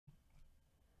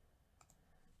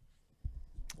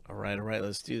All right,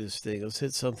 let's do this thing. Let's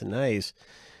hit something nice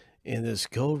in this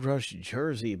Gold Rush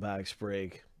jersey box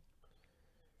break.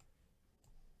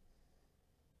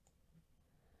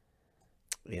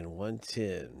 In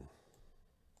 110.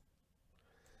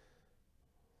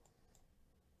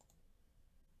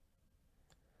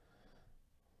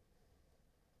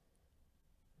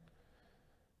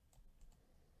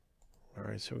 All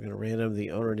right, so we're going to random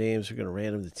the owner names. We're going to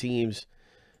random the teams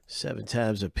 7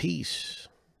 times a piece.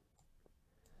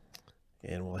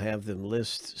 And we'll have them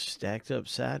list stacked up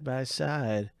side by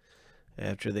side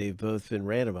after they've both been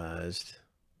randomized.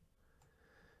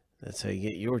 That's how you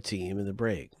get your team in the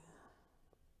break.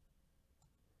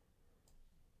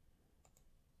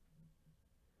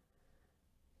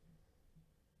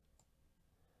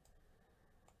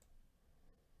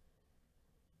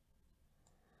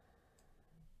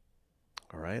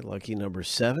 All right, lucky number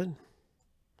 7.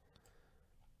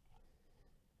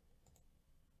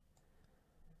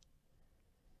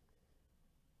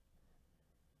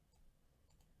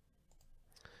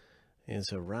 And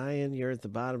so, Ryan, you're at the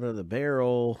bottom of the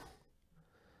barrel.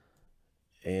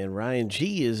 And Ryan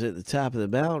G is at the top of the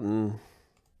mountain.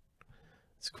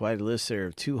 It's quite a list there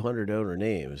of 200 owner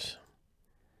names.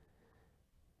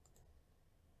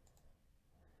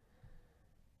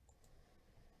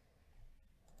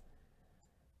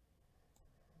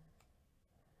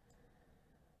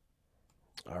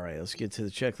 All right, let's get to the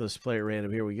checklist play at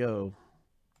random. Here we go.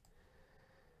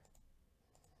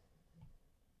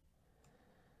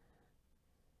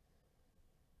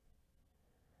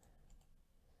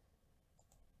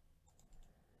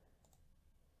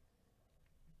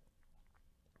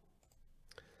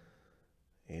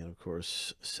 And of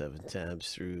course, 7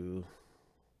 times through.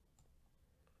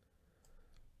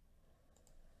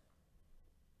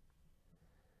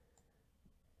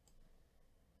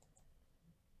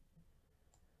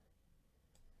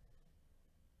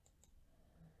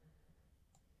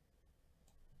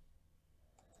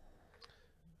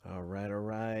 All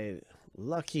right.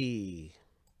 Lucky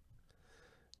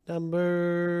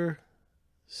number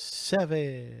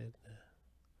 7.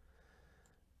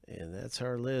 And that's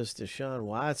our list. Deshaun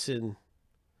Watson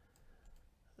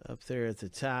up there at the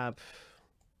top.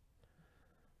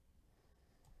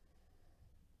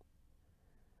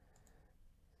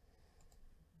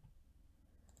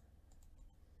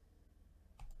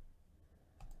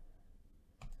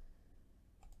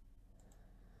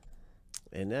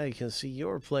 And now you can see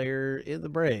your player in the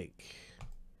break.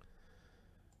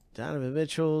 Donovan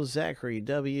Mitchell, Zachary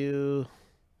W.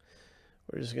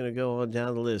 We're just going to go on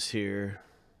down the list here.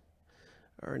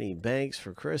 Ernie Banks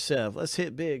for Chris F. Let's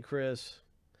hit big, Chris.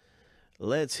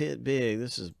 Let's hit big.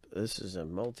 This is a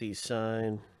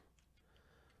multi-sign.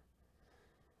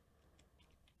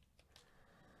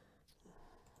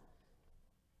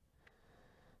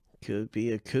 Could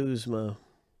be a Kuzma.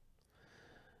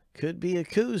 Could be a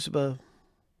Kuzma.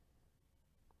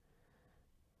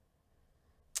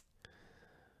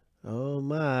 Oh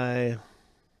my.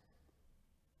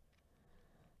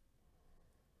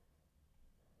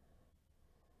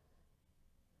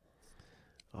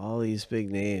 All these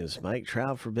big names. Mike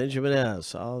Trout for Benjamin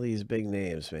S. All these big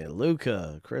names, man.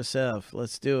 Luca, Chris F.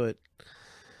 Let's do it.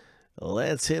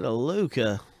 Let's hit a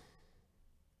Luca.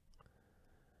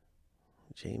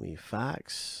 Jamie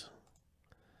Foxx.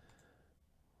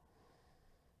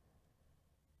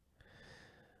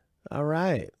 All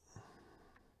right.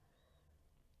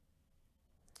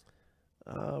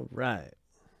 All right.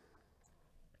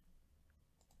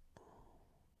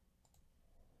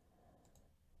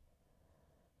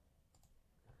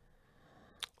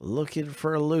 Looking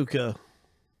for a Luca.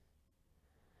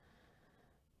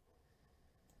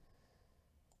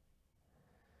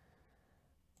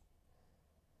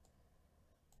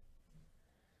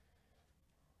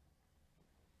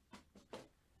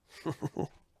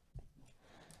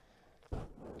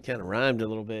 Kind of rhymed a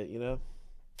little bit, you know?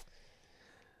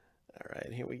 All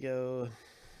right, here we go.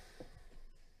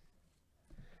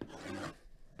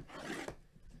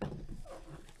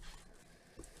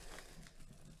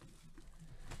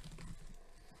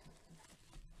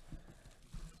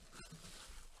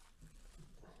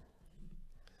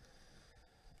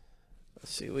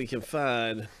 Let's see what we can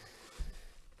find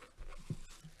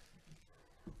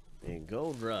in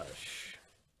Gold Rush.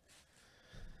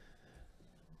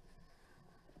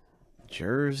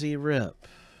 Jersey Rip.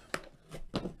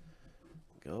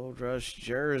 Gold Rush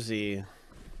jersey.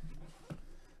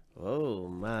 Oh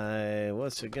my,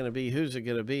 what's it going to be? Who's it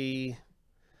going to be?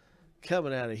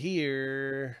 Coming out of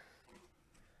here.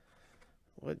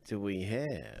 What do we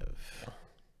have?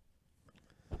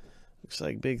 Looks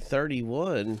like big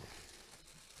 31.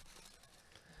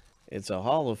 It's a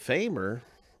Hall of Famer.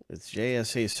 It's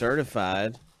JSA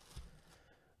certified.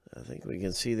 I think we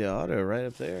can see the auto right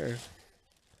up there.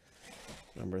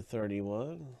 Number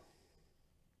 31.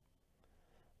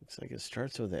 Looks like it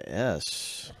starts with an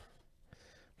S.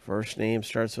 First name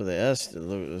starts with an S. It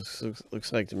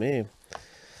looks like to me.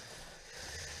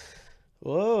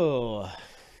 Whoa.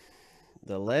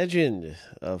 The legend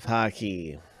of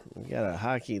hockey. We got a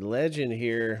hockey legend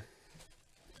here.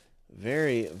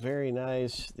 Very, very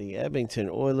nice. The Edmonton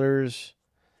Oilers.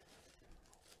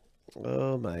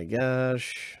 Oh my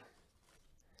gosh.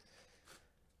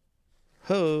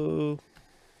 Ho.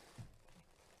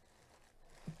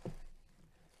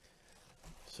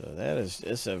 So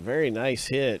it's a very nice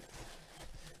hit.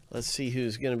 Let's see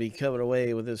who's going to be coming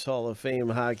away with this Hall of Fame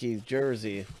hockey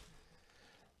jersey.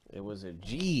 It was a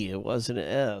G. It wasn't an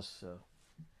S. So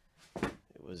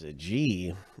it was a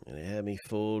G, and it had me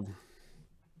fooled.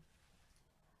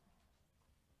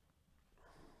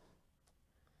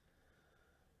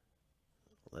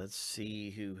 Let's see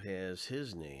who has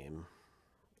his name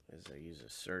as I use a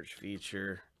search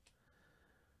feature.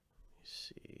 Let me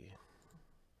see.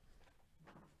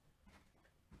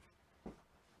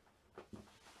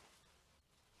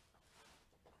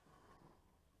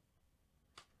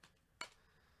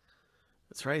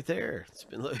 It's right there.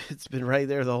 It's been right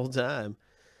there the whole time.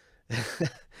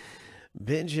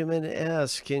 Benjamin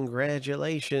S.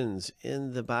 Congratulations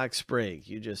in the box break.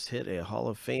 You just hit a Hall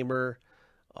of Famer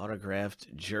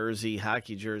autographed jersey,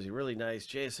 hockey jersey. Really nice.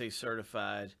 JSA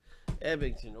certified.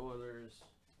 Edmonton Oilers.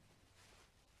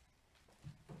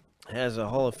 Has a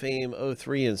Hall of Fame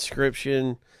 03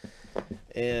 inscription.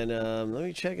 And let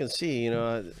me check and see. You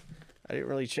know, I didn't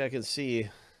really check and see.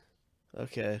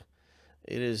 Okay.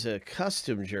 It is a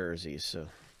custom jersey, so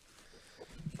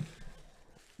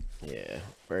yeah,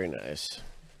 very nice.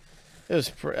 I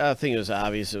think it was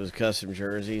obvious it was a custom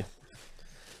jersey.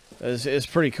 It's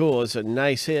pretty cool. It's a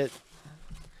nice hit.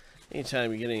 Anytime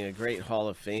you're getting a great Hall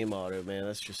of Fame auto, man,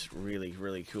 that's just really,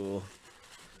 really cool.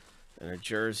 And a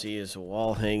jersey is a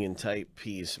wall hanging type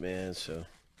piece, man. So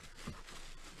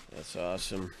that's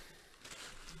awesome.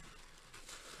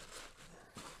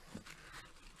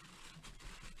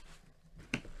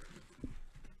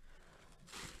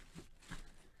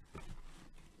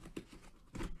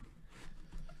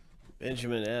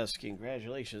 Benjamin S.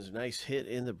 Congratulations. Nice hit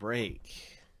in the break.